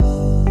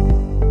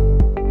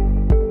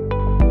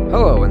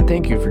and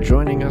thank you for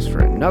joining us for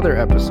another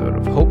episode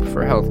of Hope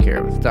for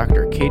Healthcare with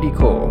Dr. Katie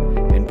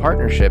Cole in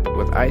partnership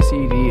with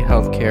ICD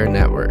Healthcare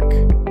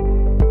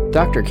Network.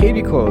 Dr.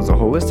 Katie Cole is a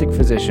holistic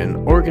physician,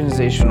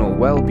 organizational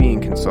well-being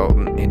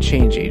consultant, and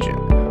change agent,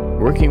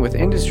 working with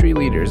industry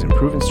leaders and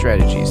proven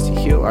strategies to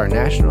heal our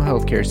national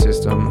healthcare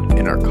system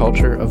and our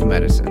culture of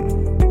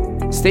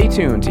medicine. Stay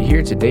tuned to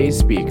hear today's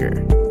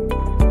speaker.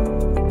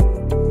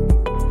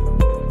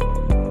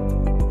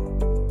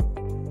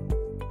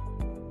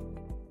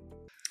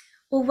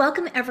 Well,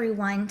 welcome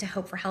everyone to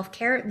Hope for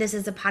Healthcare. This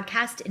is a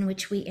podcast in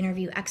which we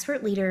interview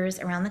expert leaders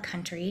around the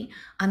country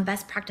on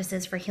best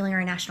practices for healing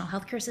our national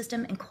healthcare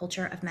system and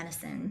culture of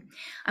medicine.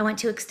 I want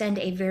to extend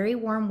a very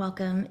warm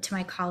welcome to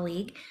my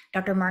colleague,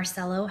 Dr.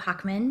 Marcelo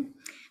Hochman.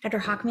 Dr.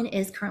 Hochman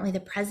is currently the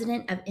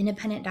president of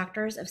Independent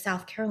Doctors of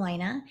South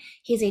Carolina.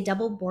 He is a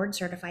double board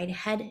certified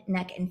head,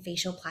 neck, and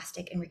facial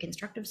plastic and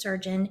reconstructive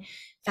surgeon,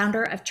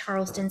 founder of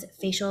Charleston's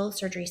Facial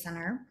Surgery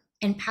Center,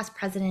 and past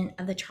president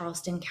of the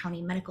Charleston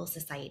County Medical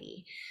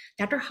Society.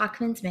 Dr.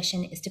 Hochman's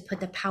mission is to put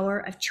the power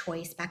of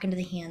choice back into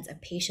the hands of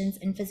patients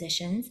and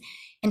physicians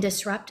and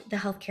disrupt the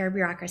healthcare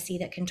bureaucracy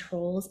that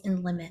controls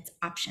and limits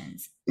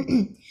options.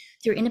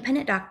 Through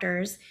Independent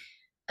Doctors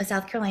of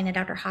South Carolina,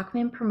 Dr.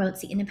 Hochman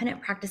promotes the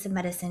independent practice of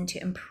medicine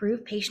to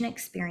improve patient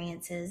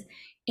experiences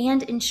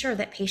and ensure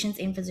that patients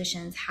and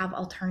physicians have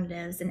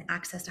alternatives and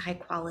access to high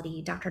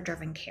quality,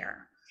 doctor-driven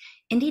care.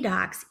 Indie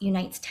Docs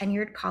unites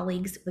tenured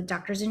colleagues with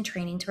doctors in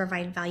training to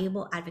provide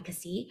valuable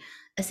advocacy,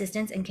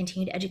 assistance, and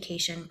continued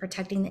education,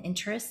 protecting the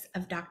interests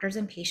of doctors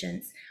and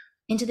patients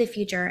into the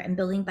future and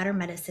building better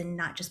medicine,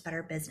 not just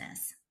better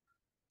business.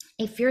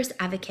 A fierce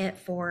advocate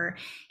for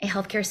a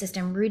healthcare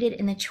system rooted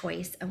in the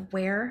choice of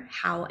where,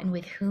 how, and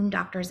with whom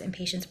doctors and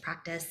patients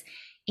practice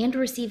and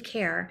receive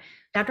care,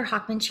 Dr.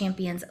 Hochman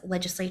champions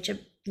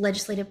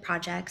legislative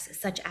projects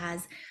such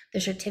as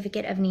the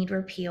Certificate of Need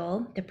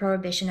repeal, the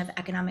prohibition of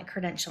economic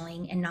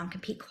credentialing and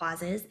non-compete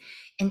clauses,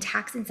 and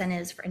tax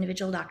incentives for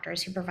individual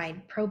doctors who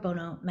provide pro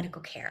bono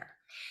medical care.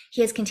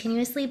 He has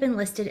continuously been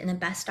listed in the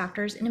best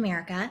doctors in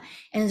America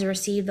and has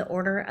received the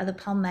Order of the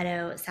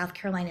Palmetto, South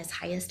Carolina's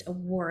highest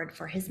award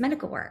for his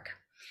medical work.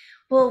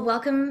 Well,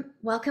 welcome,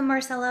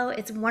 Marcelo.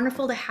 It's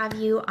wonderful to have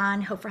you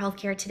on Hope for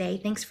Healthcare today.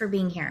 Thanks for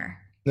being here.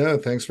 No,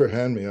 thanks for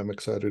having me. I'm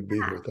excited to be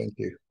here. Thank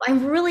you.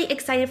 I'm really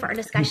excited for our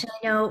discussion.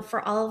 I know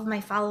for all of my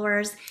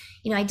followers,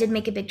 I did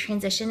make a big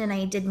transition and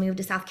I did move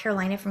to South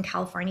Carolina from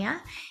California.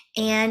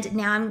 And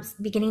now I'm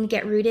beginning to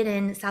get rooted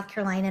in South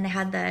Carolina. And I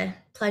had the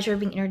pleasure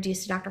of being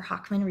introduced to Dr.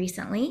 Hochman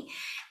recently.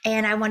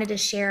 And I wanted to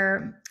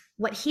share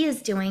what he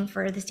is doing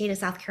for the state of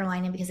South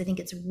Carolina because I think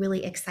it's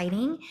really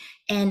exciting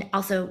and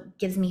also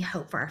gives me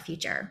hope for our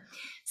future.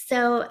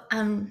 So,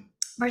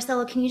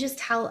 Marcelo, can you just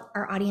tell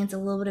our audience a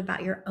little bit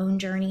about your own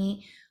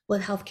journey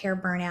with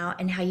healthcare burnout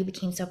and how you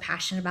became so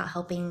passionate about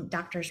helping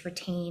doctors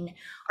retain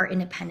our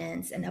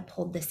independence and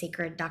uphold the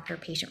sacred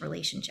doctor-patient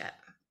relationship?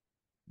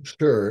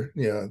 Sure.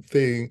 Yeah.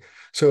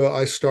 So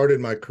I started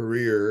my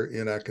career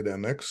in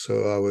academics.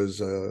 So I was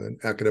in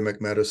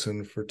academic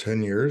medicine for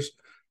 10 years.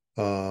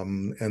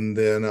 And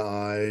then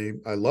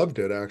I loved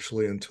it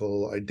actually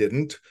until I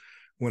didn't,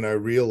 when I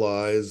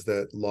realized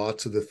that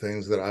lots of the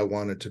things that I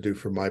wanted to do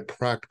for my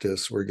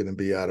practice were going to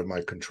be out of my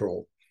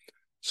control.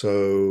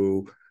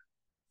 So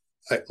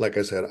like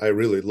I said, I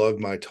really loved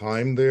my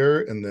time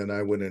there. And then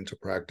I went into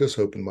practice,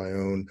 opened my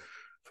own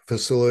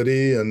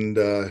facility, and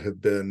have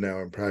been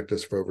now in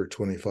practice for over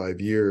 25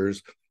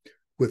 years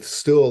with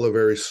still a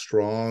very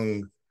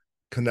strong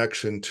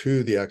connection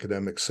to the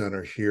academic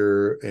center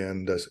here.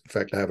 And in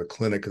fact, I have a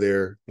clinic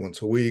there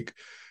once a week.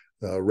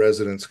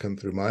 Residents come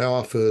through my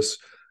office,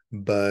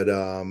 but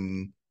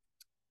I'm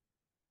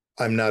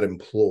not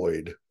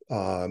employed.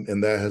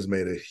 And that has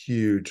made a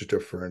huge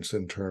difference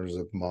in terms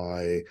of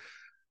my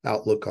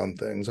outlook on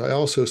things. I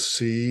also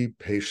see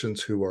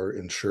patients who are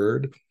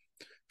insured,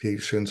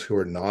 patients who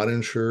are not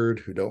insured,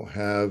 who don't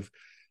have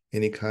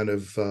any kind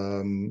of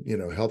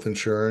health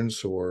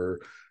insurance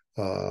or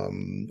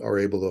are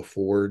able to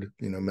afford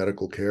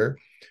medical care.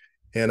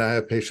 And I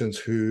have patients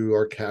who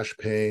are cash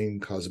paying,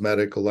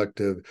 cosmetic,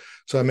 elective.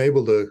 So I'm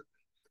able to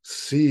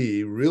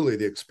see really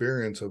the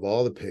experience of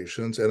all the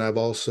patients. And I've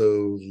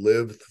also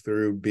lived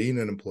through being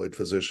an employed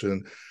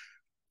physician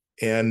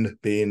and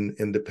being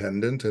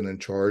independent and in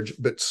charge,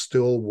 but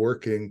still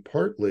working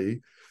partly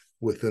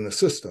within a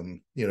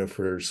system,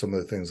 for some of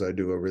the things I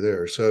do over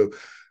there. So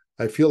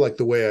I feel like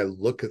the way I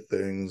look at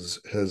things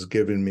has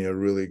given me a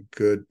really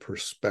good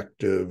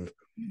perspective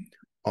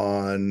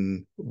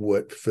on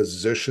what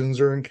physicians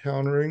are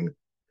encountering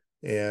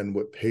and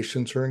what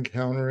patients are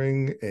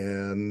encountering,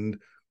 and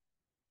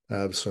I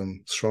have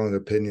some strong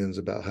opinions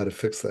about how to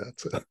fix that.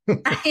 So.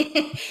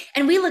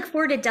 And we look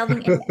forward to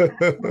delving into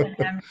that with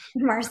them,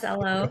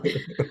 Marcelo.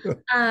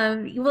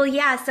 Well,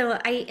 yeah. So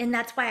and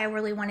that's why I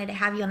really wanted to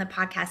have you on the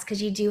podcast,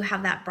 because you do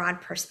have that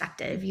broad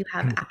perspective. You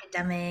have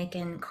academic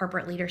and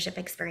corporate leadership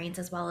experience,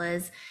 as well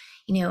as,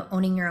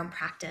 owning your own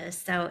practice.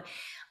 So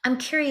I'm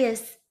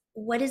curious,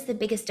 what is the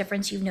biggest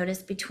difference you've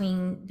noticed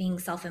between being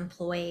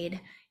self-employed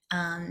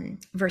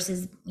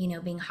versus,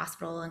 being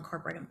hospital and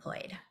corporate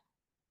employed?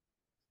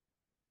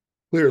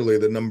 Clearly,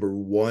 the number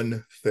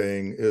one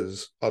thing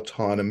is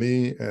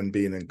autonomy and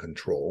being in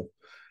control.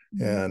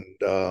 Mhm.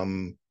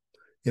 And,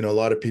 a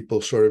lot of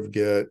people sort of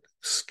get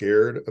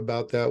scared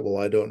about that. Well,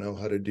 I don't know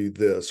how to do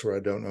this, or I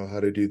don't know how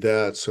to do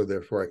that. So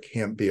therefore, I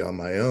can't be on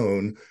my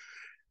own.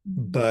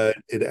 Mhm. But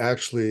it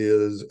actually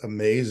is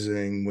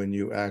amazing when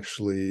you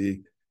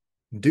actually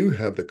do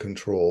have the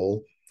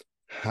control,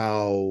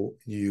 how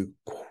you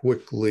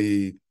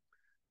quickly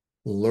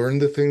learn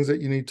the things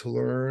that you need to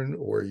learn,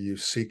 or you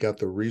seek out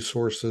the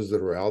resources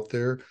that are out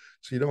there.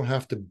 So you don't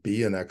have to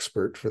be an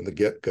expert from the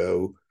get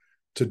go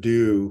to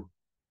do,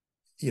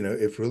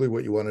 if really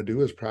what you want to do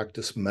is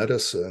practice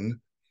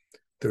medicine,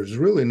 there's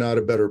really not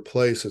a better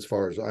place, as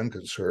far as I'm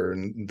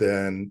concerned,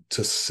 than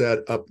to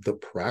set up the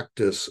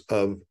practice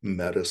of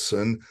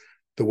medicine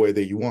the way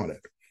that you want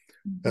it,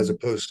 as Mhm.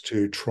 opposed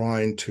to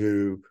trying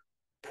to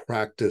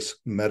practice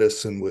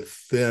medicine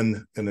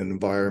within an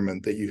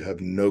environment that you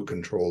have no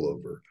control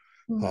over.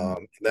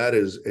 Mhm. That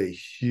is a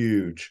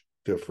huge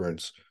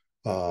difference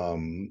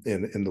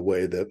in the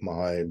way that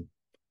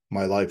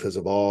my life has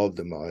evolved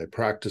and my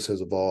practice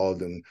has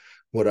evolved, and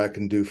what I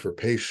can do for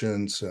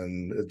patients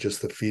and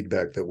just the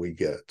feedback that we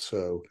get.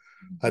 So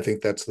I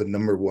think that's the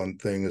number one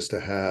thing, is to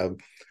have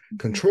Mhm.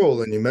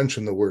 control. And you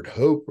mentioned the word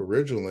hope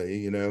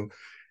originally.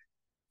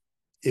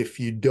 If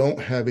you don't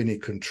have any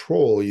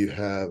control, you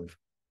have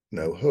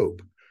no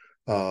hope.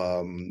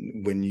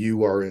 When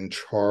you are in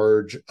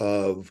charge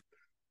of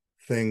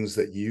things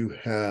that you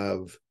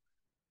have,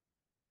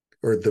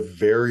 or the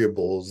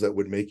variables that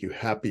would make you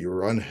happy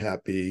or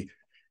unhappy,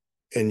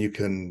 and you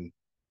can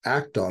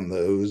act on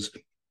those,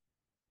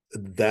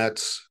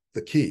 that's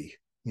the key.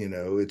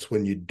 It's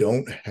when you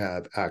don't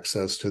have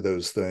access to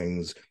those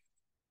things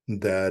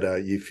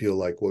that you feel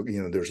like, well,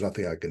 there's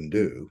nothing I can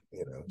do.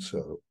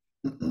 So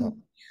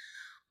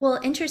Well,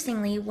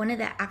 interestingly, one of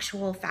the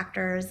actual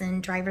factors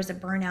and drivers of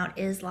burnout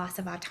is loss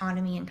of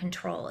autonomy and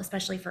control,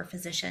 especially for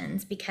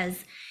physicians,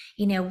 because,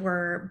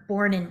 we're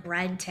born and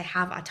bred to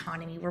have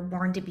autonomy. We're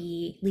born to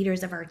be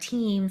leaders of our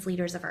teams,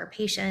 leaders of our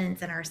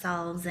patients and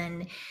ourselves.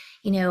 And,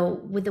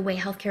 with the way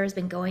healthcare has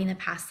been going the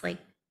past, like,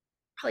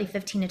 probably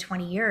 15 to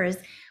 20 years,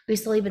 we've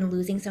slowly been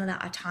losing some of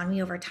that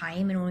autonomy over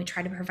time. And when we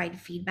try to provide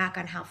feedback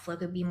on how flow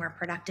could be more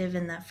productive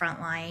in the front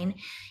line,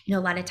 a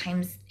lot of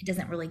times it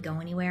doesn't really go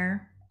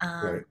anywhere.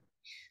 right.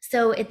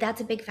 So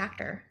that's a big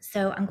factor.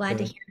 So I'm glad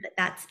to Yeah. hear that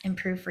that's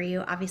improved for you,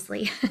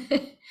 obviously.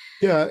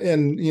 Yeah,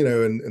 and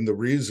and the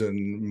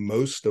reason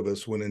most of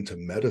us went into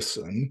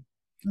medicine,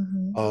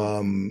 Hmm.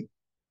 um,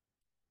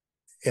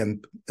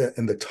 and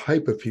the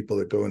type of people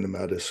that go into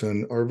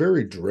medicine are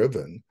very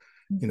driven.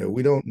 Hmm.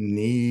 We don't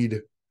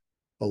need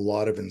a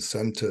lot of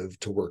incentive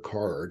to work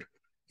hard.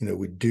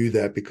 We do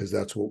that because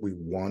that's what we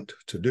want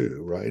to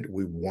do, right?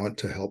 We want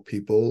to help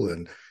people,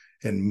 and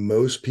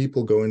most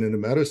people going into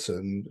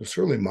medicine,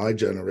 certainly my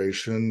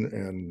generation,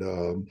 and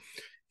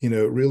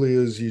it really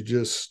is, you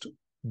just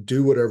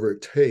do whatever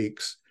it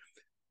takes.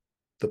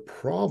 The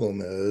problem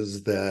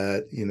is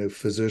that,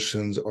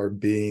 physicians are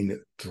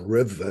being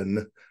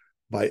driven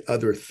by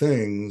other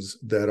things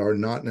that are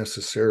not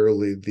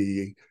necessarily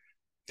the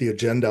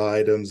agenda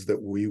items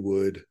that we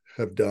would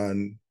have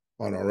done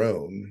on our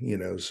own.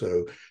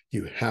 So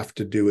you have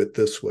to do it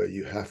this way,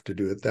 you have to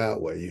do it that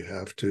way, you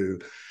have to,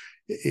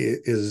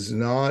 it is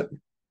not,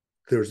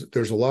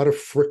 there's a lot of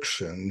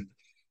friction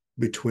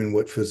between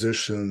what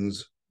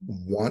physicians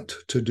want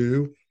to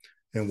do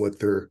and what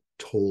they're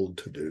told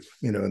to do.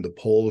 And the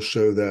polls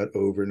show that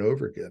over and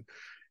over again.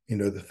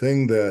 The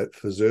thing that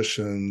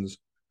physicians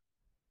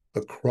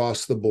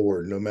across the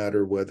board, no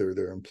matter whether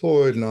they're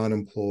employed,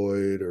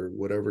 non-employed, or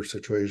whatever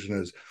situation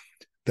is,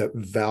 that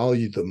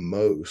value the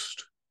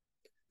most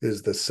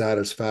is the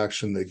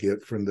satisfaction they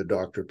get from the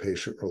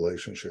doctor-patient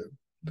relationship.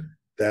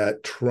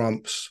 That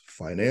trumps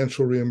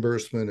financial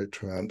reimbursement, it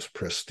trumps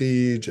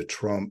prestige, it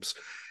trumps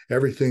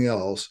everything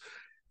else.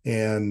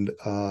 And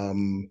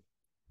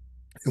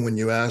when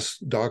you ask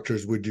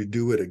doctors, would you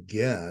do it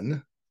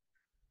again?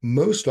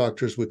 Most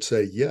doctors would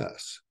say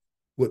yes.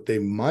 What they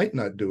might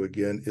not do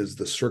again is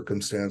the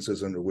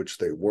circumstances under which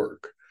they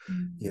work.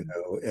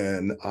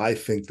 And I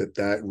think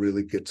that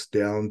really gets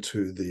down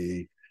to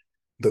the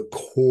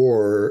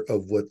core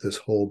of what this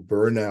whole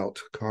burnout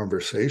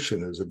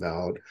conversation is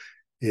about.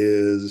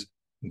 Is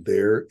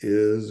there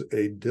is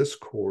a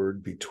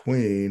discord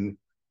between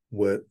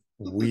what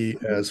we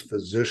as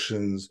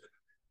physicians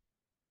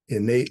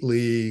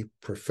innately,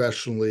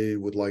 professionally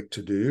would like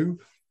to do,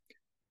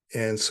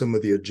 and some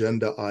of the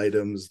agenda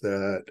items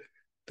that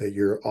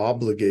you're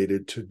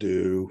obligated to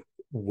do,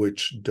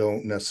 which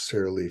don't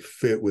necessarily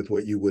fit with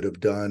what you would have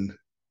done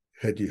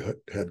had you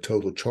had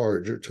total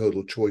charge or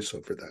total choice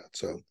over that.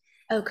 So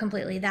Oh,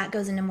 completely. That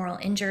goes into moral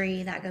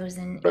injury. That goes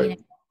in, right, right,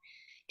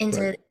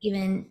 into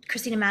even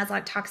Christina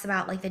Maslach talks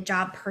about like the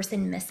job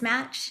person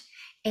mismatch.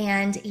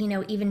 And,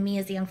 even me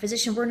as a young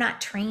physician, we're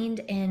not trained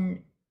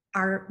in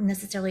our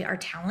necessarily our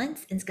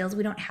talents and skills.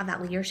 We don't have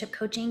that leadership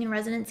coaching in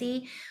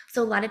residency.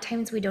 So a lot of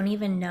times we don't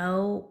even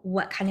know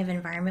what kind of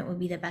environment would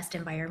be the best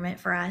environment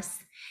for us.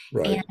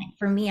 And Right.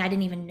 for me, I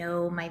didn't even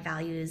know my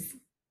values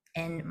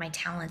and my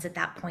talents at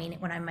that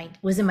point when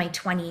was in my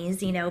 20s,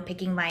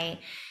 picking my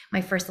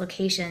first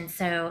location.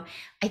 So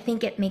I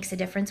think it makes a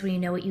difference when you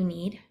know what you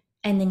need,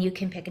 and then you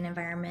can pick an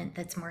environment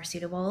that's more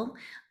suitable.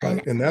 And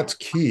Right. And that's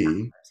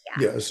key.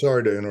 yeah. Yeah,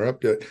 sorry to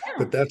interrupt it, Yeah.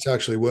 but that's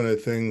actually one of the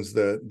things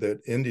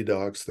that indie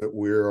docs that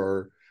we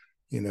are,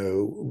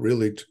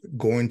 really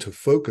going to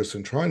focus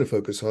and trying to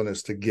focus on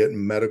is to get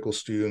medical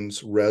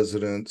students,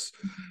 residents,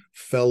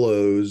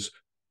 fellows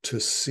to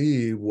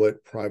see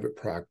what private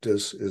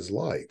practice is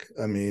like.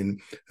 I mean,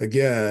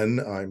 again,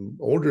 I'm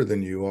older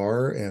than you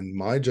are, and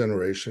my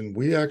generation,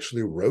 we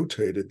actually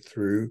rotated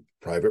through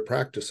private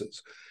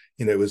practices.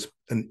 It was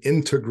an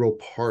integral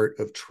part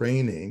of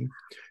training.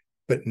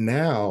 But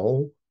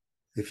now,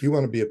 if you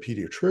want to be a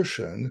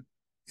pediatrician,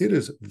 it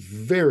is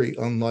very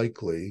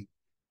unlikely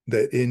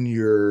that in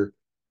your,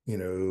 you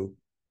know,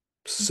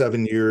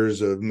 7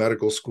 years of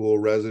medical school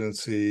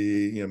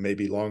residency,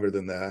 maybe longer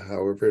than that,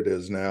 however it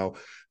is now,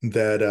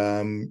 that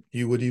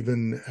you would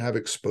even have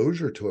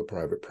exposure to a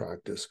private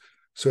practice.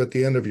 So at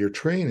the end of your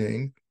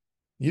training,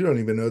 you don't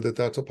even know that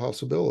that's a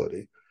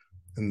possibility.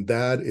 And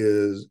that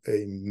is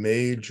a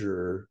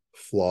major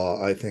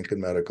flaw, I think, in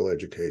medical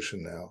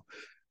education now,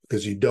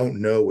 because you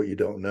don't know what you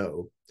don't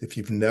know. If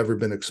you've never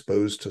been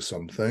exposed to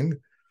something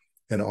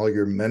and all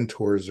your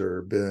mentors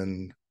are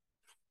been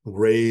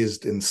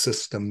raised in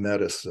system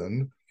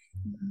medicine,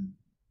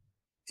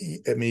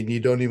 I mean,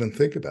 you don't even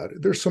think about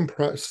it. There's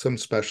some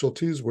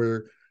specialties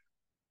where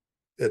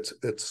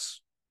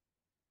it's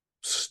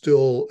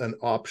still an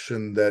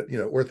option that,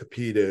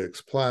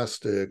 orthopedics,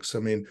 plastics, I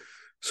mean,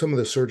 some of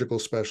the surgical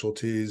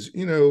specialties,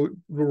 the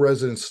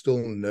residents still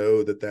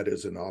know that that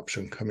is an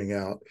option coming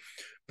out.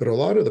 But a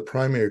lot of the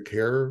primary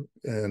care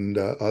and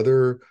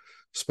other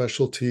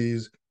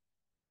specialties,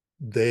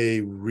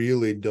 they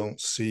really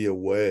don't see a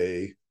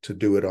way to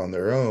do it on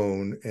their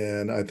own.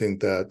 And I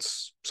think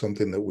that's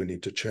something that we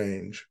need to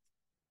change.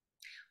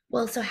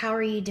 Well, so how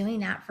are you doing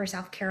that for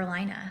South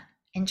Carolina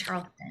in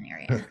Charleston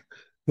area?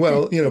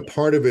 Well,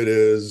 part of it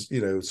is,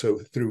 so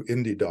through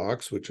Indie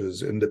Docs, which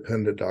is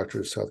Independent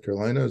Doctors of South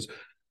Carolina, is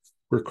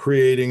we're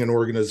creating an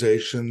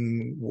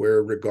organization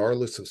where,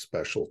 regardless of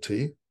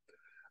specialty,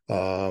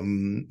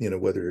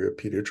 whether you're a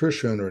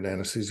pediatrician or an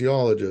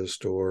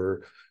anesthesiologist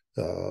or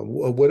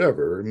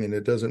whatever, I mean,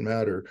 it doesn't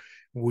matter.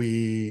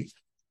 We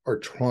are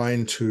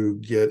trying to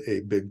get a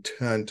big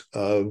tent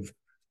of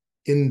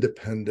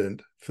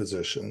independent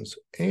physicians,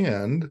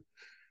 and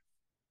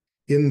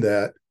in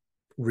that,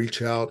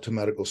 reach out to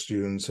medical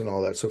students and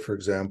all that. So, for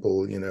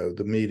example,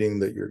 the meeting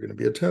that you're going to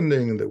be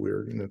attending and that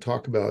we're going to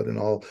talk about and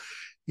all,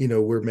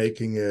 we're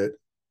making it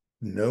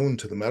known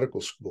to the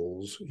medical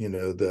schools,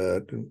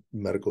 that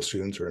medical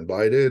students are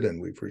invited, and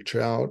we've reached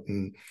out,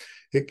 and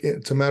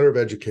it's a matter of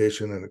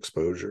education and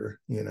exposure,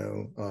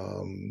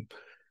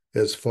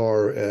 as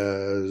far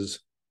as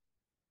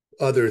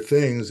other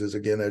things is,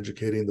 again,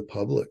 educating the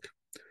public.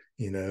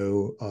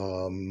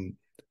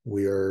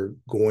 We are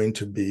going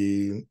to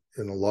be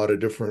in a lot of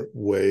different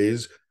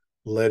ways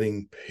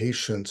letting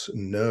patients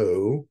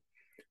know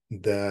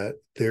that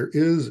there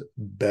is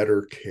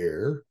better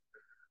care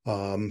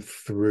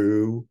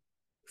through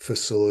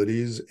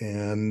facilities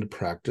and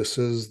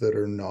practices that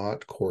are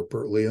not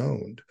corporately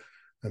owned.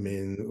 I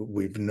mean,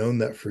 we've known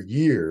that for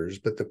years,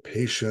 but the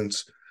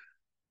patients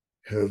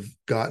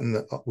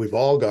we've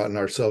all gotten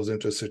ourselves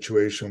into a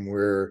situation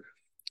where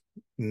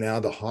now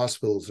the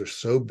hospitals are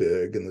so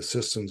big and the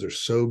systems are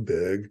so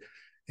big,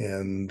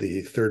 and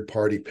the third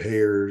party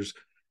payers,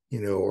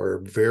 are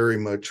very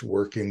much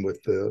working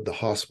with the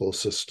hospital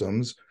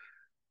systems,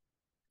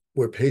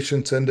 where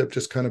patients end up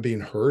just kind of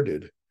being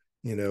herded,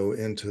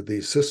 into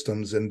these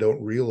systems and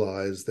don't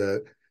realize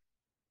that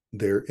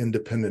their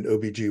independent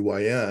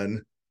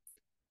OBGYN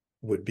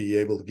would be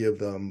able to give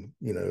them,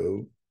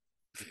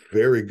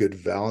 very good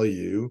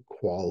value,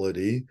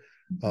 quality,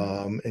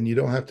 and you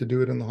don't have to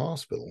do it in the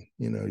hospital.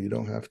 You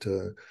don't have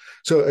to.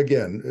 So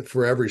again,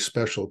 for every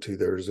specialty,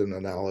 there's an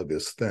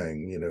analogous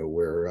thing,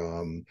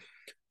 where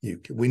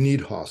we need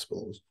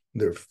hospitals.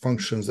 There are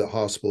functions that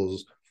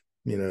hospitals,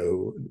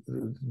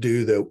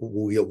 do that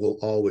we will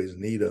always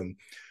need them.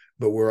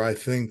 But where I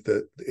think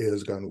that it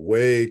has gone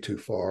way too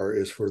far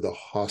is for the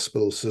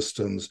hospital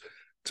systems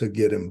to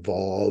get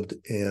involved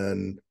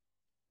in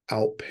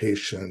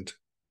outpatient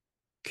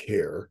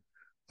care.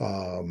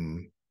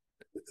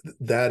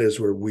 That is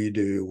where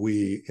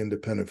we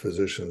independent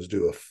physicians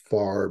do a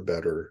far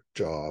better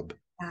job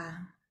Yeah.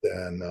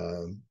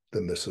 than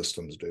the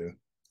systems do.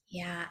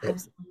 Yeah, But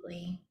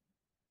absolutely.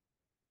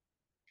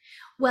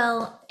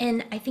 Well,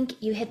 and I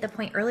think you hit the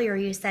point earlier.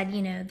 You said,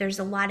 there's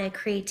a lot of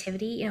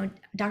creativity.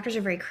 Doctors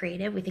are very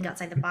creative. We think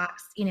outside the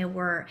box.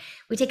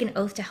 We take an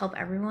oath to help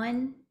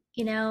everyone,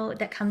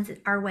 that comes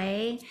our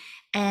way.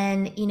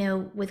 And,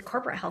 with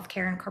corporate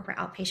healthcare and corporate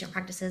outpatient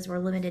practices, we're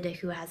limited to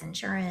who has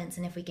insurance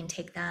and if we can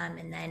take them.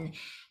 And then,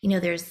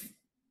 there's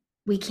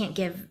we can't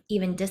give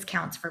even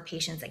discounts for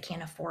patients that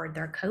can't afford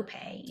their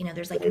copay.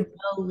 There's like Right.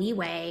 no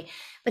leeway.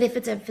 But if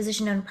it's a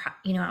physician-owned,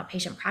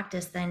 outpatient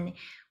practice, then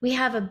we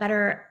have a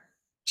better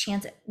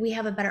chance. We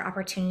have a better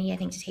opportunity, I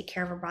think, to take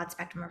care of a broad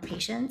spectrum of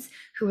patients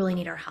who really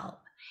need our help.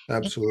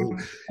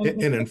 Absolutely.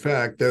 And And in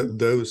fact,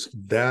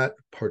 that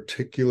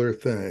particular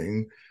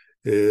thing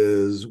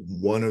is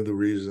one of the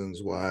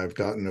reasons why I've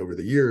gotten over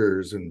the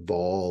years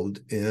involved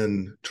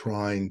in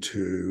trying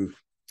to,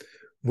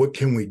 what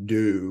can we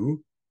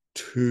do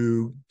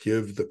to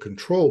give the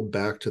control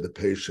back to the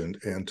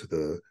patient and to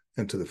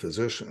the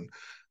physician.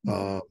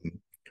 Um,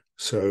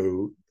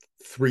 so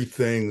three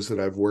things that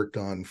I've worked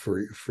on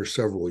for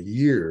several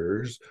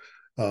years,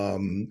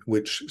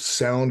 which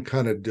sound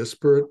kind of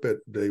disparate, but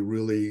they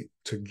really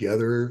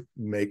together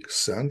make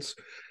sense.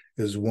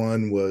 Is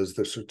one was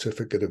the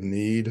certificate of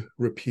need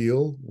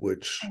repeal,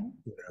 which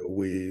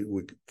we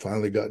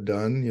finally got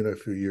done,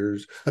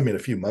 a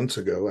few months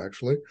ago,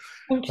 actually.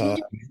 can you Uh,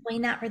 just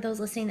explain that for those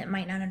listening that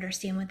might not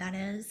understand what that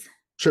is?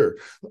 Sure.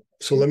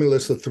 So let me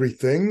list the three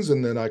things,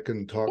 and then I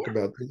can talk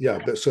about, yeah.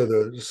 But so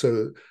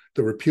the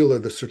repeal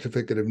of the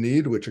certificate of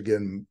need, which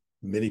again,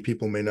 many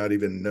people may not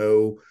even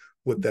know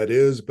what that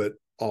is, but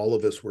all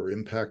of us were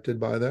impacted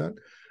by that.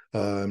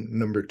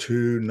 Number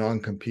two,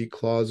 non-compete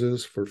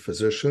clauses for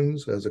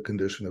physicians as a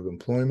condition of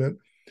employment.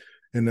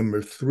 And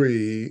number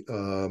three,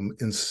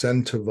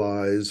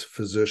 incentivize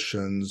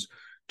physicians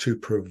to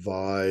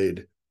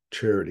provide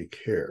charity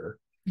care.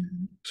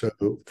 Mhm.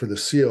 So for the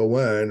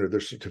CON, or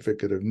the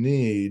certificate of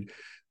need,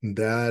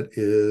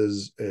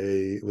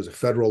 it was a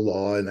federal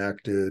law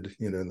enacted,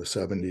 in the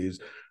 70s.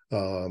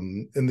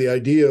 And the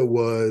idea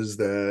was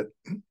that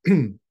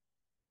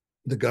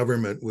the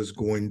government was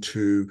going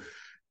to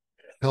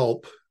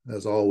help,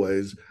 as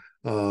always,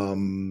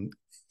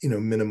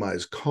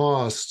 minimize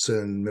costs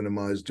and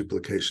minimize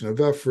duplication of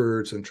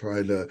efforts and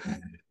try to.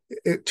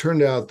 It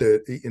turned out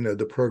that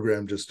the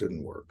program just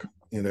didn't work.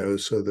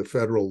 So the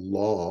federal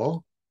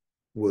law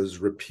was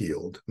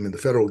repealed. I mean, the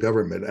federal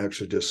government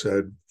actually just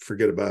said,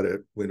 forget about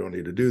it. We don't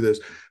need to do this.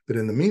 But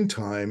in the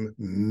meantime,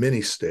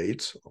 many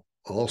states,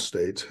 all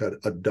states, had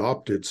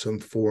adopted some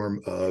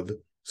form of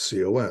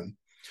CON.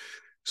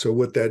 So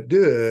what that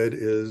did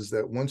is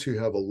that once you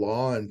have a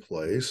law in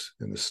place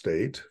in the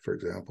state, for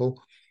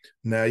example,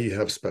 now you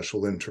have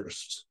special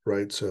interests,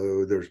 right?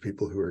 So there's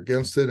people who are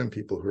against it and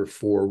people who are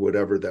for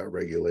whatever that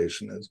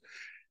regulation is.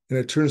 And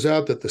it turns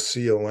out that the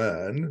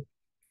CON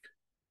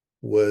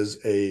was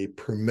a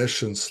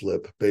permission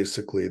slip,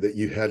 basically, that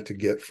you had to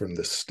get from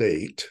the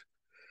state,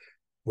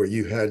 where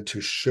you had to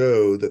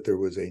show that there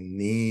was a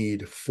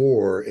need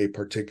for a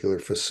particular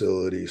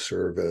facility,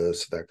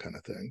 service, that kind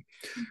of thing.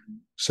 Mm-hmm.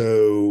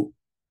 So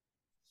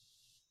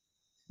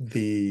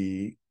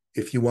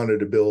if you wanted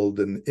to build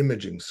an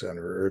imaging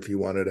center, or if you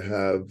wanted to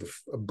have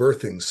a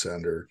birthing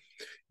center,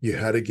 you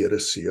had to get a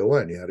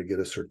CON, you had to get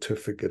a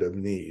certificate of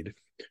need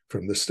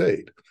from the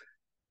state.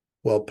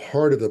 Well,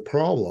 part of the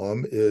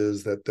problem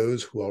is that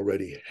those who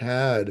already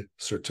had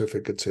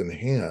certificates in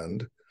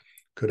hand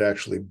could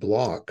actually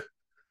block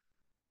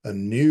a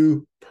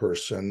new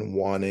person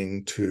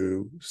wanting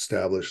to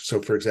establish.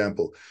 So, for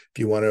example, if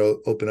you want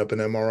to open up an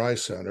MRI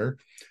center,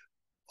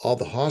 all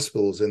the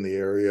hospitals in the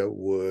area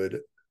would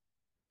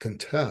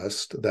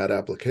contest that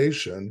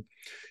application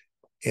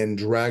and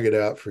drag it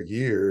out for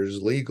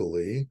years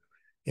legally.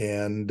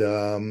 And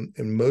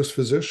most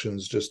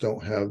physicians just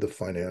don't have the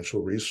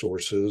financial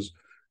resources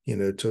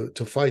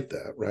to fight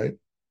that, right?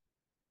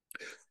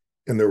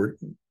 And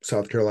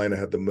South Carolina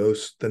had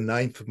the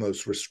ninth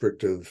most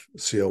restrictive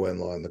CON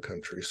law in the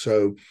country.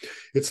 So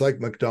it's like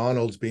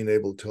McDonald's being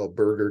able to tell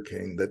Burger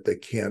King that they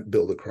can't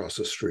build across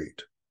the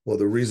street. Well,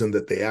 the reason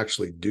that they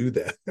actually do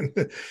that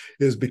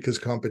is because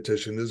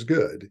competition is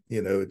good.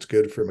 It's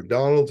good for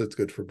McDonald's, it's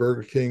good for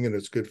Burger King, and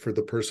it's good for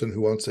the person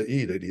who wants to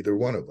eat at either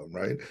one of them,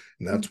 right?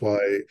 And that's why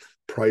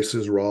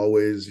prices were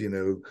always,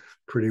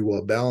 pretty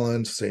well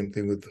balanced. Same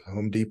thing with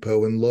Home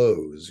Depot and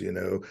Lowe's.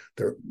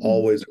 They're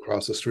always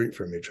across the street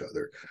from each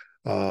other,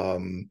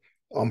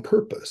 on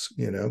purpose.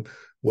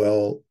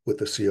 Well, with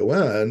the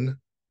CON,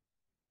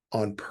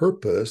 on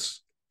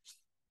purpose,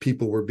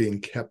 people were being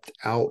kept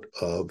out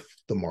of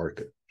the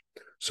market.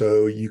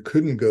 So you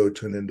couldn't go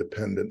to an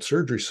independent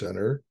surgery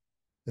center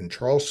in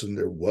Charleston.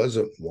 There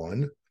wasn't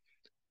one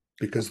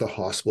because the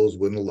hospitals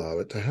wouldn't allow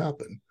it to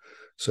happen.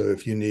 So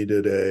if you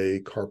needed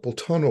a carpal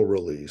tunnel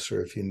release,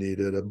 or if you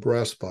needed a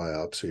breast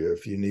biopsy, or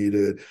if you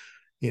needed,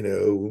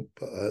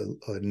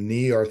 a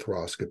knee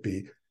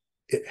arthroscopy,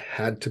 it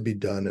had to be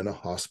done in a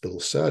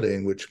hospital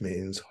setting, which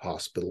means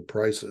hospital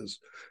prices.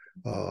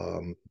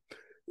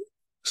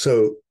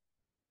 So it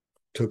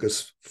took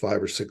us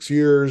 5 or 6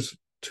 years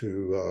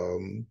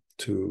to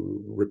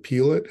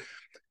repeal it,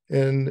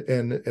 and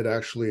it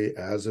actually,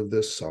 as of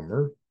this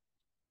summer,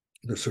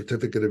 the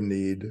certificate of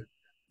need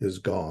is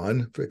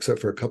gone, except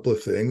for a couple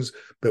of things.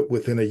 But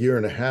within a year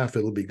and a half,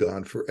 it'll be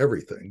gone for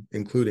everything,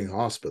 including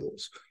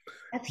hospitals.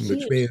 That's Which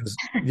huge. means,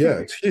 yeah,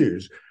 it's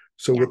huge.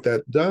 So Yeah. what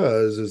that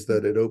does is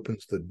that it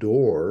opens the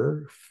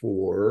door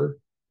for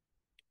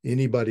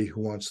anybody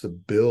who wants to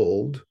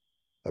build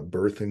a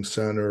birthing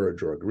center, a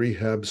drug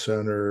rehab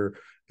center,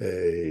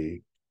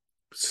 a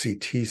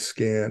CT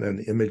scan,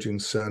 an imaging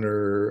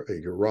center,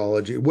 a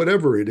urology,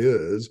 whatever it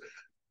is,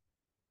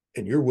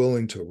 and you're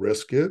willing to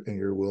risk it and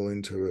you're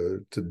willing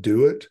to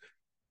do it,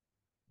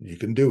 you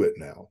can do it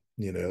now.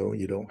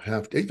 You don't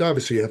have to,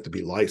 obviously you have to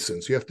be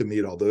licensed, you have to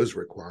meet all those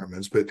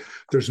requirements, but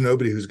there's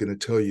nobody who's going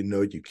to tell you,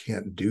 no, you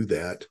can't do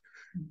that,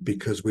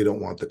 because we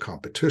don't want the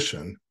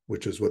competition,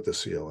 which is what the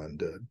CLN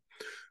did.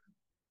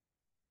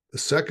 The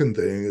second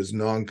thing is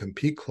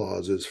non-compete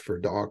clauses for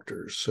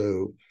doctors.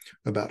 So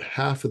about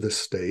half of the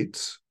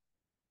states,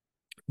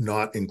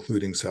 not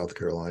including South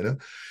Carolina,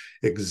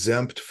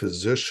 exempt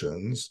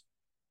physicians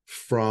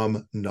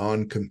from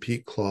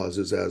non-compete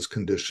clauses as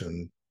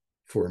condition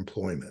for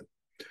employment.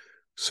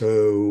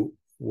 So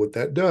what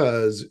that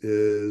does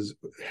is,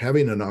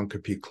 having a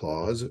non-compete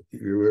clause,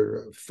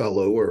 you're a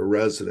fellow or a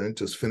resident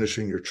just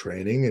finishing your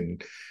training,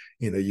 and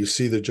you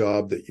see the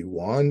job that you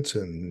want,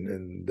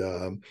 and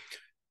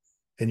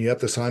you have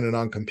to sign a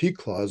non-compete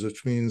clause,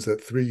 which means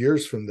that 3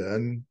 years from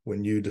then,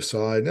 when you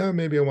decide, no,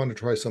 maybe I want to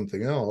try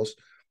something else,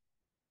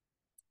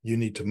 you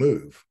need to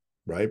move,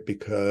 right?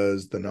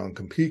 Because the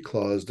non-compete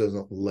clause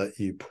doesn't let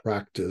you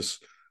practice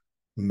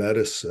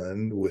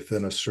medicine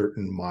within a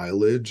certain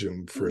mileage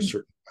and for a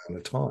certain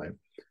amount of time.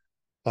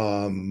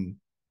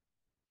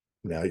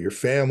 Now your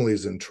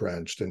family's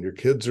entrenched and your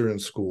kids are in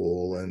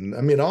school, and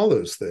I mean, all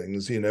those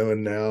things, and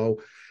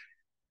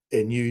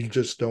you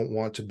just don't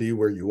want to be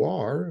where you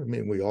are. I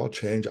mean, we all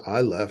change.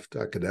 I left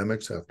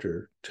academics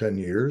after 10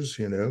 years,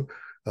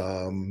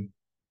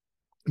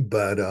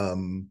 but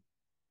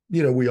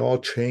we all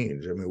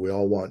change. I mean, we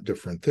all want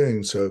different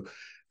things. So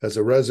as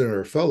a resident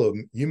or a fellow,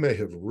 you may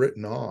have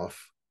written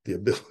off the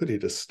ability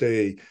to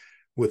stay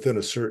within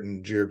a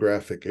certain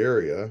geographic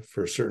area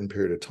for a certain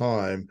period of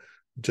time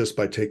just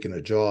by taking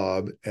a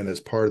job. And as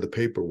part of the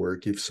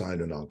paperwork, you've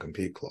signed a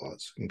non-compete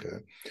clause. Okay.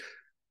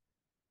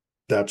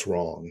 That's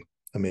wrong.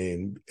 I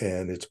mean,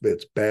 and it's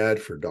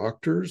bad for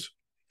doctors,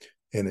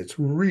 and it's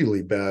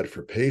really bad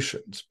for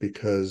patients,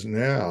 because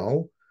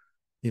now,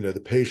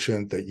 the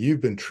patient that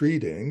you've been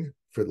treating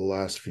for the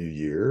last few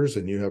years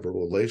and you have a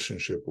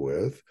relationship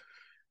with,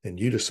 and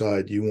you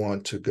decide you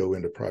want to go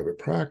into private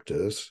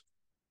practice,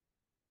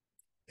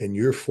 and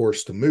you're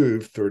forced to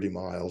move 30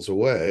 miles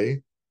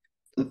away,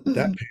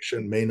 that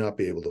patient may not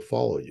be able to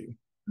follow you,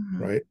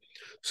 right?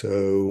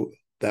 So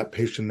that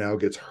patient now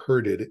gets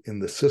herded in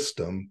the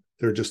system.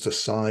 They're just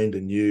assigned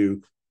a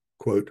new,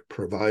 quote,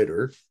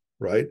 provider,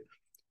 right?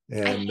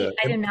 And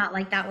I do not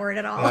like that word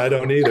at all. I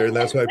don't either. And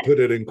that's why I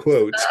put it in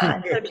quotes. So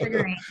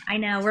triggering. I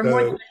know. We're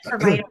more than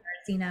providers,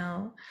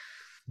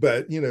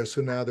 But,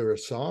 so now they're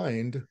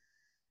assigned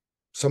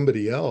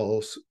somebody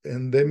else,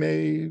 and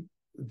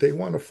they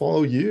want to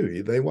follow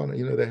you. They want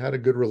to, they had a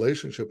good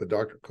relationship with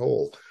Dr.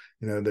 Cole.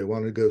 They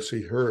want to go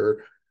see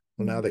her.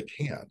 Well, now they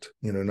can't.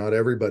 Not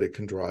everybody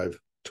can drive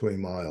 20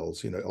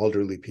 miles,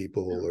 elderly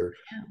people, or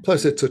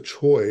plus it's a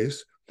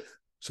choice.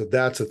 So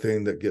that's the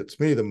thing that gets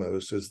me the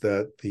most, is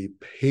that the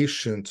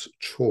patient's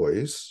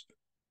choice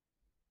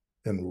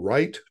and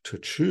right to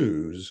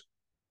choose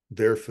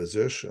their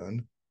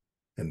physician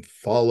and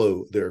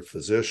follow their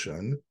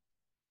physician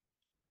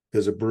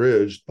is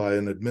abridged by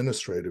an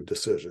administrative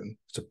decision.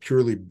 It's a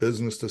purely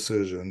business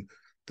decision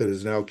that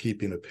is now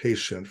keeping a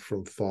patient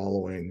from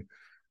following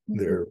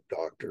their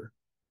doctor.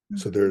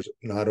 So there's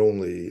not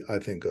only, I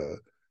think, a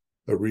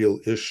real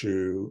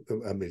issue,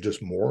 I mean,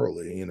 just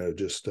morally,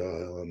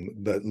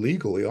 but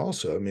legally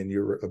also. I mean,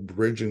 you're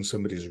abridging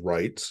somebody's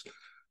rights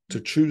to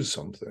choose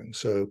something.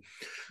 So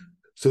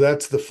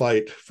that's the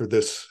fight for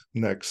this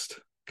next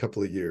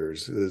couple of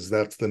years.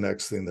 That's the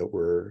next thing that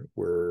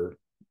we're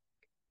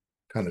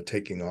kind of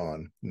taking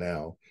on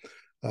now.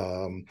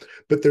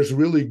 But it's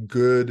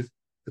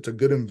a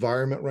good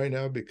environment right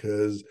now,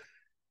 because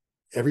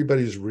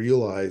everybody's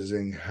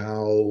realizing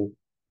how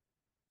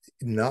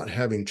not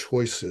having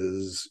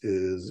choices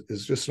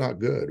is just not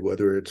good,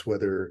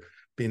 whether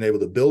being able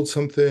to build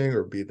something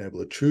or being able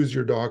to choose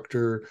your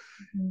doctor.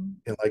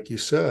 And like you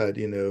said,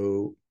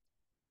 you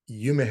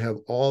may have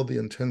all the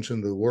intention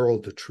in the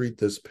world to treat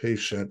this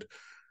patient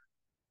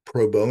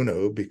pro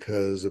bono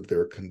because of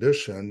their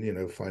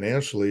condition,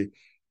 financially.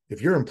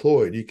 If you're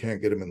employed, you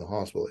can't get them in the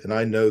hospital. And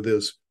I know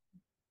this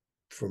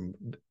from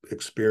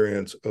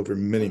experience over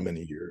many,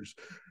 many years.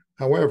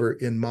 However,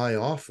 in my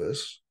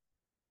office,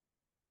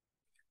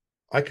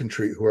 I can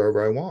treat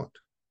whoever I want.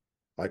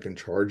 I can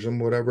charge them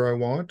whatever I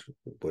want,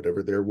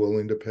 whatever they're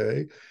willing to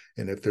pay.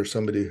 And if there's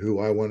somebody who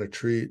I want to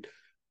treat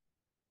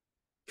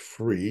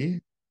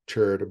free,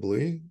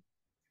 charitably,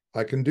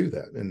 I can do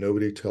that. And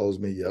nobody tells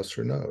me yes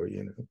or no,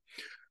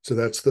 So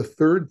that's the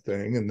third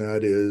thing, and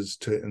that is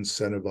to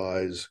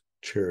incentivize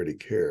charity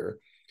care.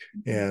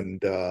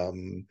 And,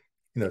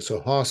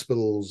 so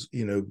hospitals,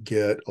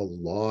 get a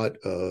lot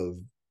of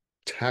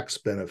tax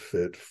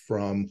benefit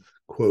from,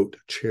 quote,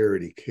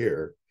 charity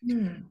care.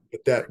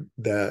 But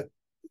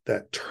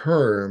that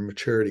term,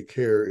 charity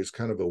care, is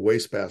kind of a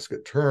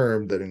wastebasket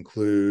term that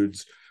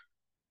includes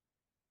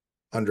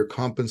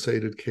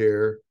undercompensated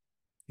care,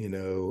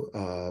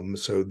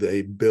 So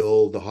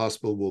the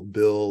hospital will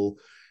bill,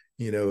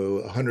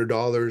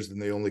 $100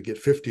 and they only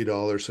get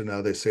 $50. So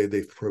now they say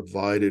they've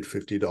provided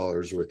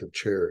 $50 worth of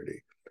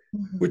charity,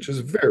 which is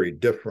very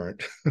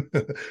different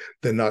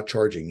than not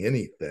charging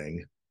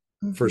anything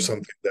for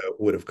something that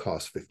would have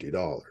cost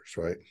 $50,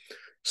 right?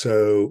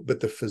 So, but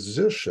the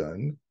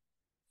physician,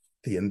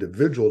 the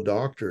individual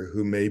doctor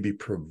who may be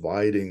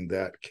providing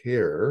that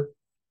care,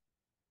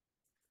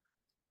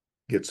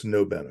 gets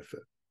no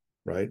benefit,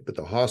 right? But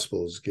the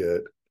hospitals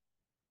get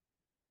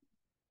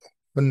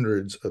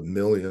hundreds of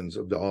millions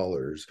of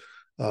dollars.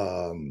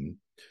 In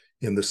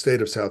the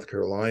state of South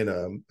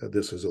Carolina,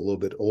 this is a little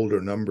bit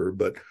older number,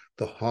 but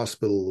the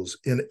hospitals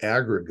in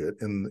aggregate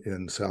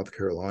in South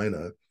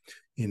Carolina,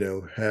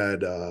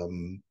 had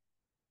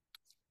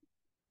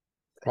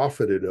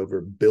profited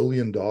over $1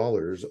 billion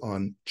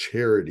on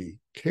charity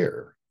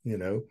care,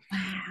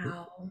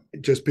 Wow.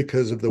 just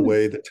because of the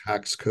way the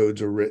tax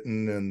codes are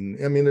written.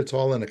 And I mean, it's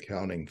all an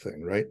accounting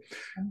thing, right?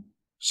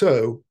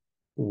 So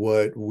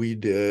what we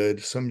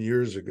did some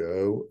years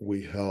ago,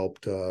 we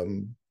helped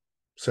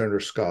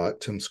Senator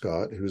Tim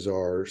Scott, who's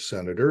our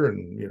senator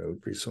and,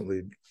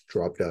 recently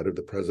dropped out of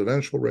the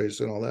presidential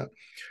race and all that.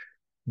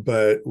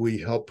 But we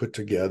helped put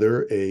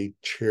together a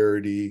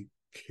charity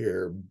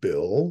care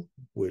bill,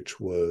 which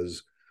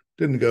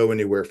didn't go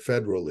anywhere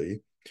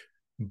federally.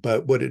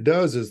 But what it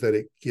does is that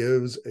it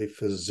gives a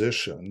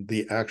physician,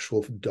 the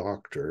actual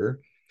doctor,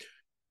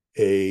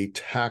 a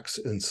tax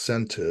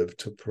incentive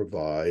to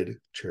provide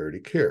charity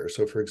care.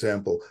 So, for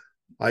example,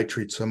 I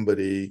treat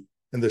somebody,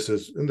 and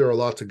there are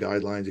lots of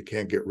guidelines. You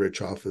can't get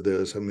rich off of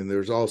this. I mean,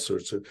 there's all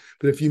sorts of,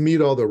 but if you meet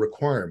all the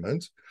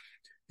requirements,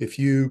 if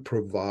you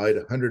provide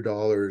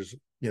 $100,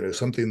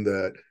 something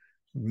that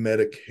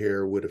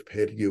Medicare would have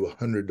paid you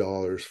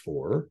 $100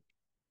 for,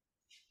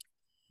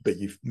 but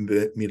you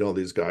meet all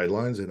these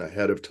guidelines and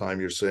ahead of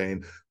time you're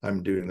saying,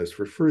 I'm doing this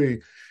for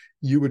free,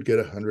 you would get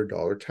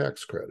 $100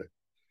 tax credit.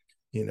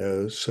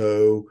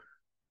 So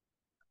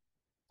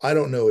I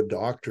don't know a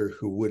doctor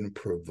who wouldn't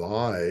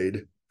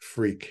provide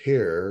free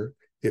care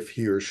if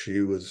he or she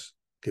was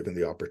given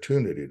the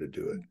opportunity to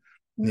do it.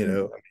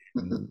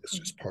 It's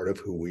just part of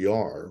who we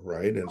are,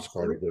 right? And it's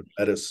part of what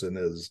medicine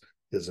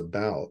is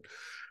about.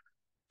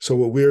 So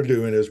what we're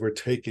doing is we're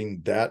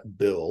taking that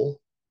bill,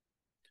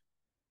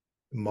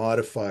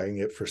 modifying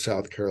it for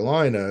South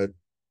Carolina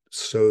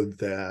so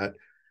that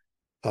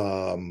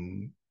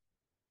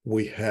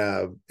we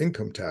have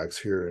income tax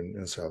here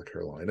in South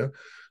Carolina.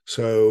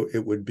 So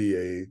it would be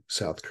a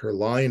South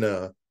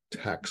Carolina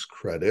tax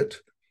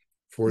credit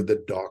for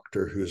the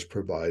doctor who's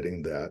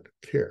providing that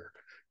care.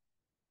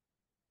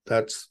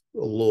 That's a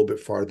little bit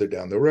farther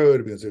down the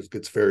road because it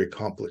gets very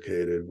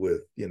complicated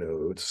with,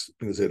 it's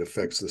because it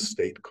affects the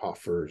state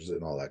coffers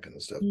and all that kind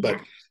of stuff. Yeah.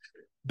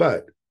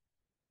 But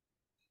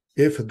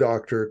if a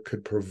doctor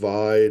could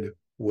provide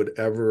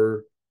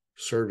whatever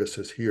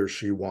services he or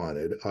she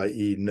wanted,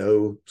 i.e.,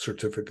 no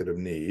certificate of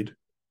need,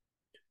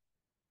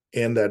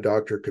 and that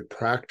doctor could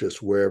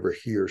practice wherever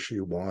he or she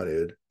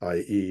wanted,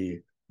 i.e.,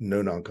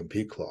 no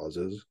non-compete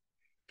clauses,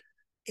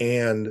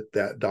 and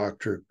that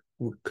doctor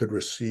could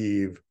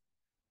receive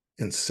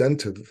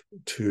incentive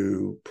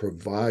to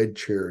provide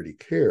charity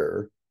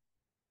care,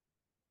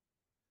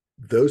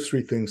 those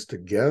three things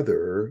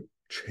together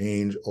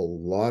change a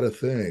lot of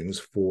things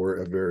for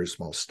a very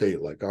small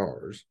state like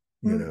ours.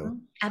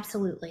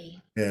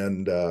 Absolutely.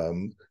 And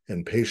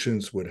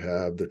patients would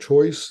have the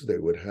choice. They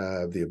would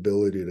have the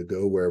ability to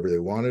go wherever they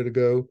wanted to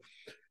go,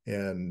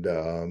 and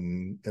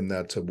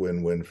that's a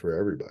win-win for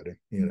everybody.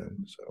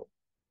 So.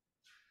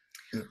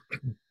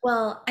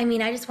 Well, I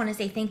mean, I just want to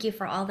say thank you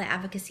for all the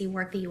advocacy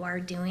work that you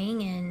are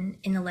doing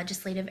in the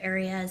legislative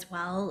area as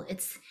well.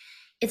 It's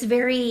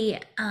very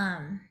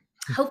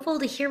hopeful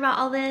to hear about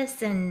all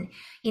this, and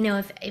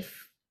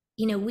if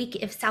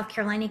South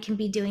Carolina can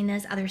be doing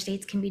this, other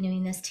states can be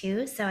doing this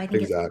too. So I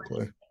think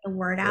exactly. It's get the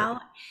word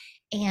out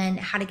and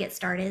how to get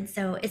started.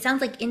 So it sounds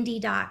like Indie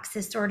Docs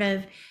is sort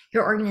of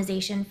your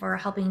organization for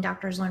helping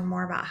doctors learn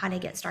more about how to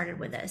get started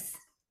with this.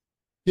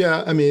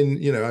 Yeah, I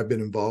mean, I've been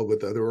involved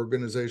with other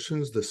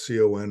organizations. The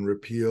CON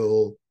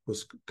repeal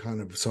was kind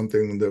of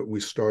something that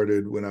we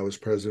started when I was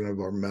president of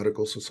our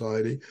medical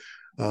society.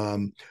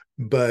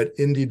 But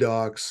Indie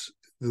Docs,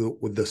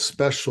 the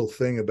special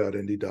thing about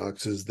Indie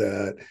Docs is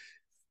that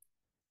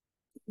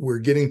we're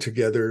getting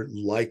together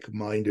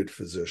like-minded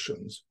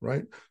physicians,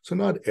 right? So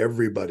not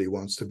everybody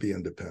wants to be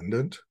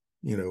independent,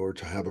 or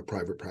to have a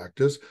private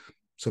practice.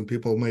 Some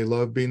people may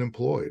love being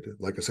employed.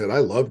 Like I said, I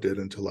loved it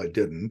until I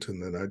didn't,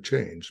 and then I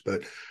changed.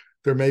 But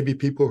there may be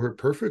people who are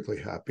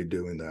perfectly happy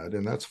doing that,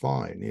 and that's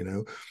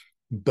fine,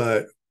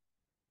 But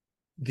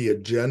the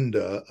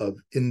agenda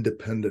of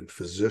independent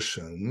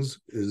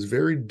physicians is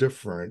very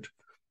different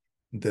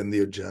than the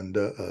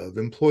agenda of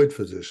employed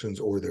physicians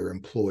or their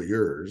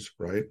employers,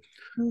 right?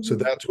 So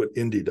that's what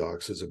Indie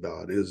Docs is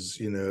about, it's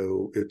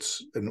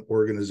an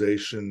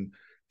organization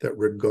that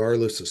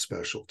regardless of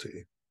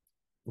specialty,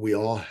 we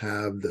all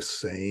have the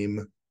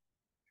same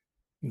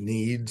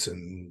needs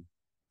and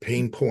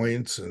pain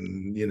points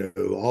and,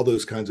 all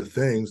those kinds of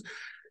things.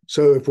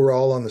 So if we're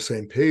all on the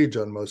same page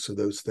on most of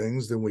those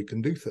things, then we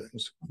can do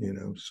things,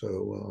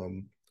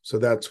 so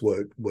that's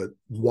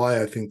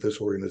why I think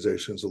this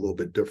organization is a little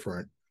bit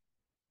different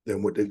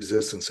than what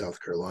exists in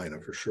South Carolina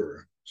for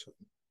sure. So.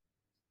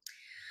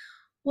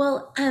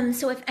 Well,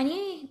 so if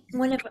any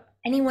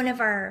one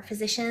of our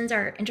physicians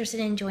are interested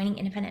in joining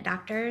Independent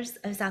Doctors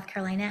of South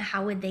Carolina,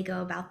 how would they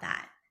go about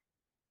that?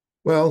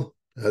 Well,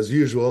 as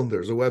usual,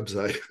 there's a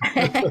website.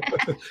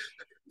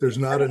 There's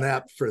not an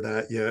app for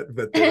that yet,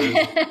 but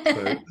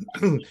there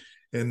is.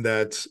 And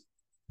that's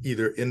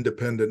either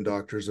Independent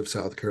Doctors of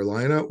South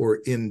Carolina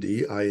or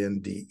INDE,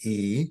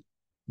 INDE,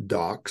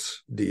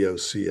 docs,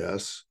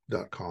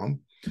 DOCS.com.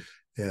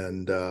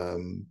 And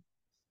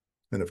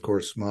of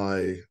course,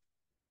 my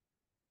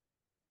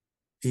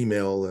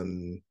email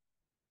and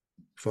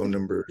phone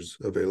numbers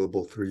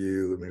available through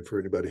you. I mean, for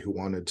anybody who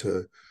wanted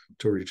to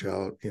reach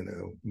out,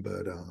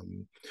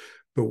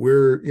 but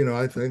we're,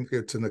 I think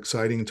it's an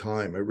exciting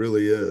time. It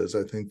really is.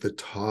 I think the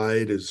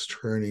tide is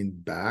turning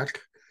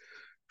back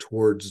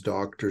towards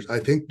doctors. I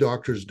think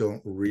doctors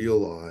don't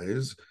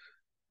realize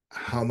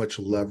how much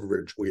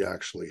leverage we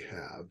actually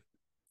have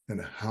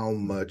and how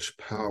much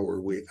power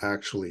we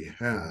actually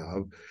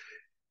have.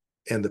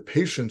 And the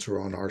patients are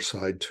on our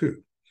side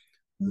too.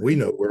 We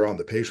know we're on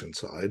the patient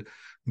side,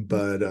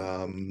 but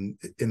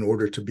in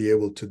order to be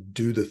able to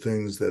do the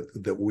things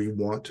that we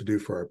want to do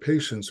for our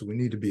patients, we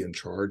need to be in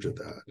charge of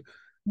that.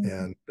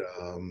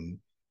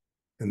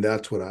 And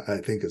that's what I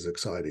think is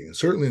exciting. And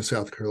certainly in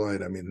South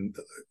Carolina, I mean,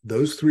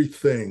 those three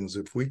things,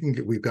 if we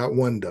can we've got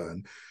one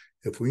done,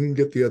 if we can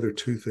get the other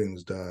two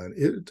things done,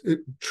 it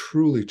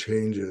truly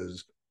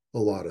changes a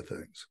lot of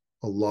things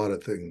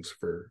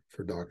for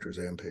doctors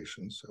and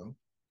patients. So.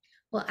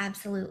 Well,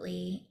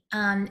 absolutely.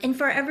 And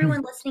for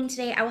everyone listening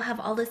today, I will have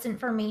all this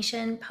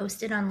information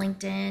posted on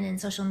LinkedIn and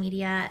social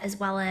media, as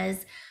well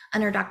as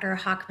under Dr.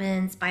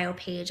 Hochman's bio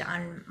page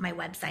on my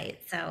website.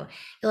 So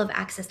you'll have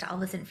access to all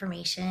this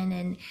information.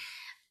 And,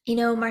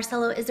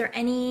 Marcelo, is there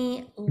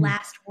any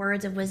last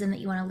words of wisdom that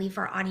you want to leave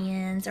for our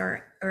audience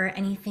or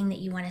anything that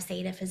you want to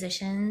say to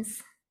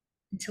physicians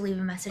to leave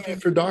a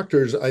message? For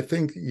doctors, I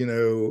think,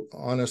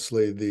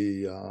 honestly,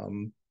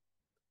 the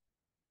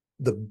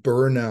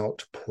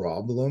burnout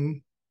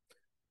problem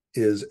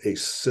is a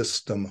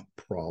system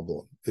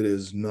problem. It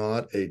is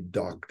not a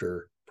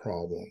doctor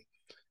problem.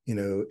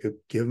 If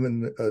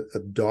given a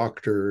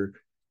doctor,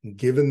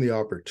 given the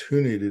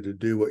opportunity to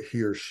do what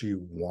he or she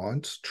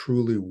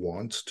truly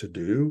wants to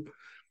do,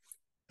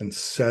 and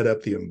set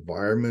up the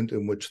environment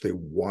in which they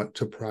want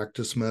to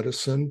practice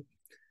medicine,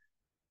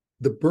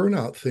 the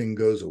burnout thing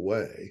goes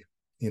away.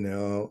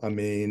 I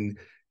mean,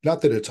 not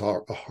that it's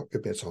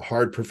a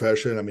hard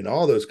profession. I mean,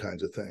 all those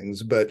kinds of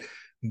things, but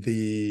in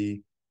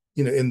the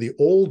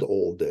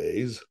old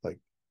days, like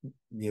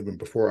even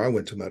before I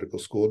went to medical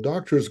school,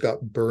 doctors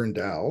got burned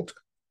out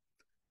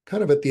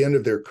kind of at the end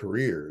of their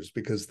careers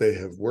because they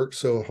have worked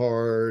so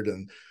hard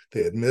and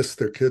they had missed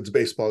their kids'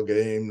 baseball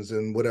games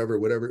and whatever,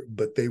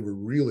 but they were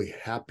really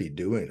happy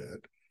doing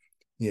it.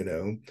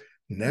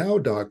 Now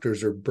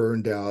doctors are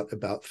burned out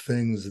about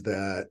things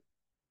that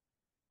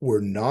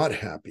we're not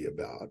happy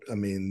about. I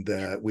mean,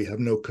 that we have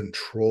no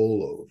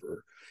control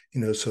over,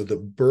 so the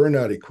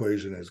burnout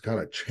equation has kind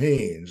of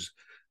changed.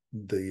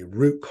 The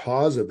root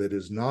cause of it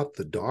is not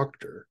the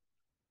doctor.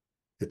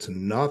 It's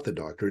not the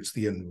doctor. It's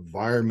the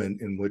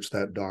environment in which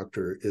that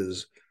doctor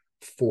is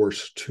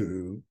forced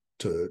to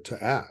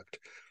act.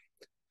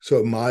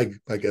 So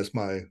I guess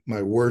my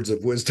words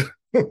of wisdom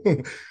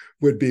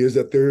would be is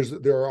that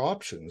there are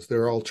options,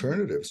 there are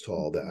alternatives to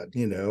all that,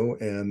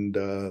 and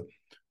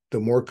the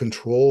more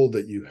control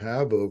that you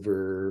have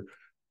over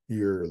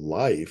your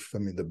life, I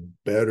mean, the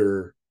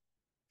better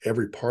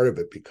every part of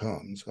it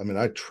becomes. I mean,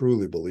 I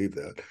truly believe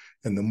that.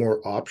 And the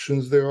more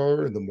options there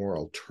are and the more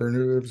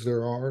alternatives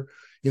there are,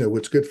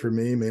 what's good for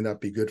me may not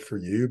be good for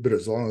you, but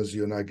as long as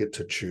you and I get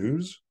to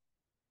choose,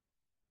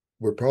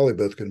 we're probably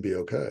both going to be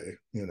okay,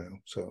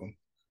 so.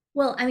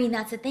 Well, I mean,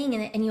 that's the thing.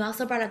 And you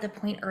also brought up the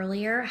point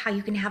earlier, how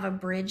you can have a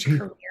bridge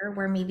career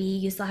where maybe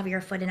you still have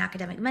your foot in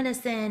academic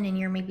medicine and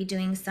you're maybe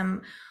doing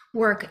some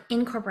work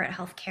in corporate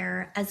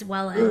healthcare as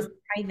well as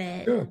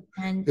private. Yeah.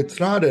 And it's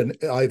not an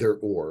either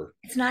or.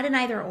 It's not an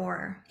either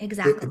or.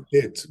 Exactly.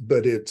 It's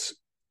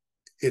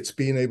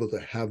being able to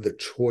have the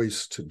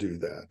choice to do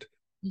that.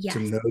 Yes.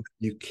 To know that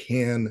you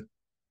can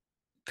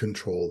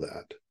control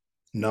that,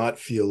 not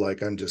feel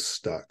like I'm just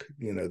stuck.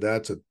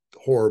 That's a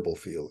horrible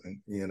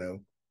feeling,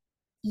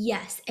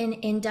 Yes,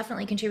 and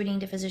definitely contributing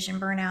to physician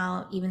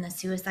burnout, even the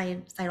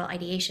suicidal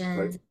ideations,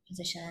 right.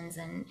 Physicians,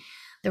 and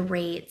the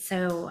rate.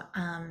 So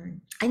I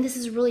think this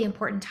is a really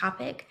important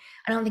topic.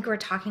 I don't think we're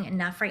talking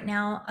enough right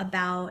now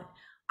about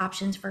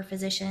options for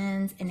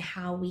physicians and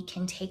how we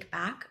can take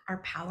back our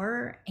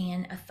power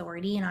and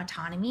authority and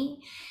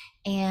autonomy.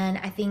 And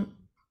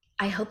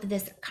I hope that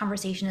this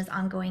conversation is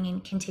ongoing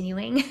and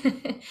continuing.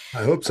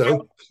 I hope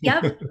so.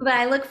 Yep. But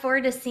I look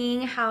forward to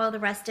seeing how the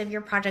rest of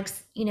your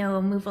projects,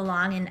 move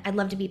along. And I'd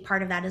love to be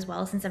part of that as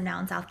well, since I'm now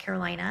in South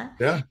Carolina.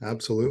 Yeah,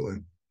 absolutely.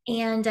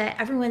 And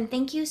everyone,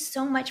 thank you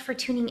so much for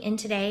tuning in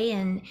today.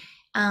 And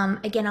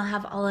again, I'll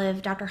have all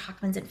of Dr.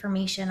 Hockman's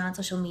information on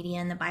social media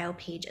and the bio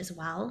page as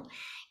well.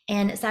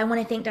 And so I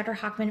want to thank Dr.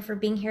 Hockman for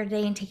being here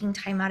today and taking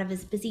time out of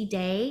his busy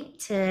day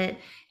to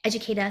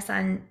educate us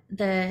on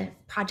the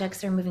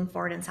projects that are moving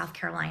forward in South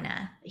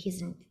Carolina.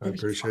 I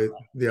appreciate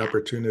the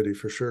opportunity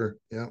for sure.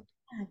 Yeah.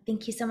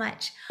 Thank you so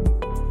much.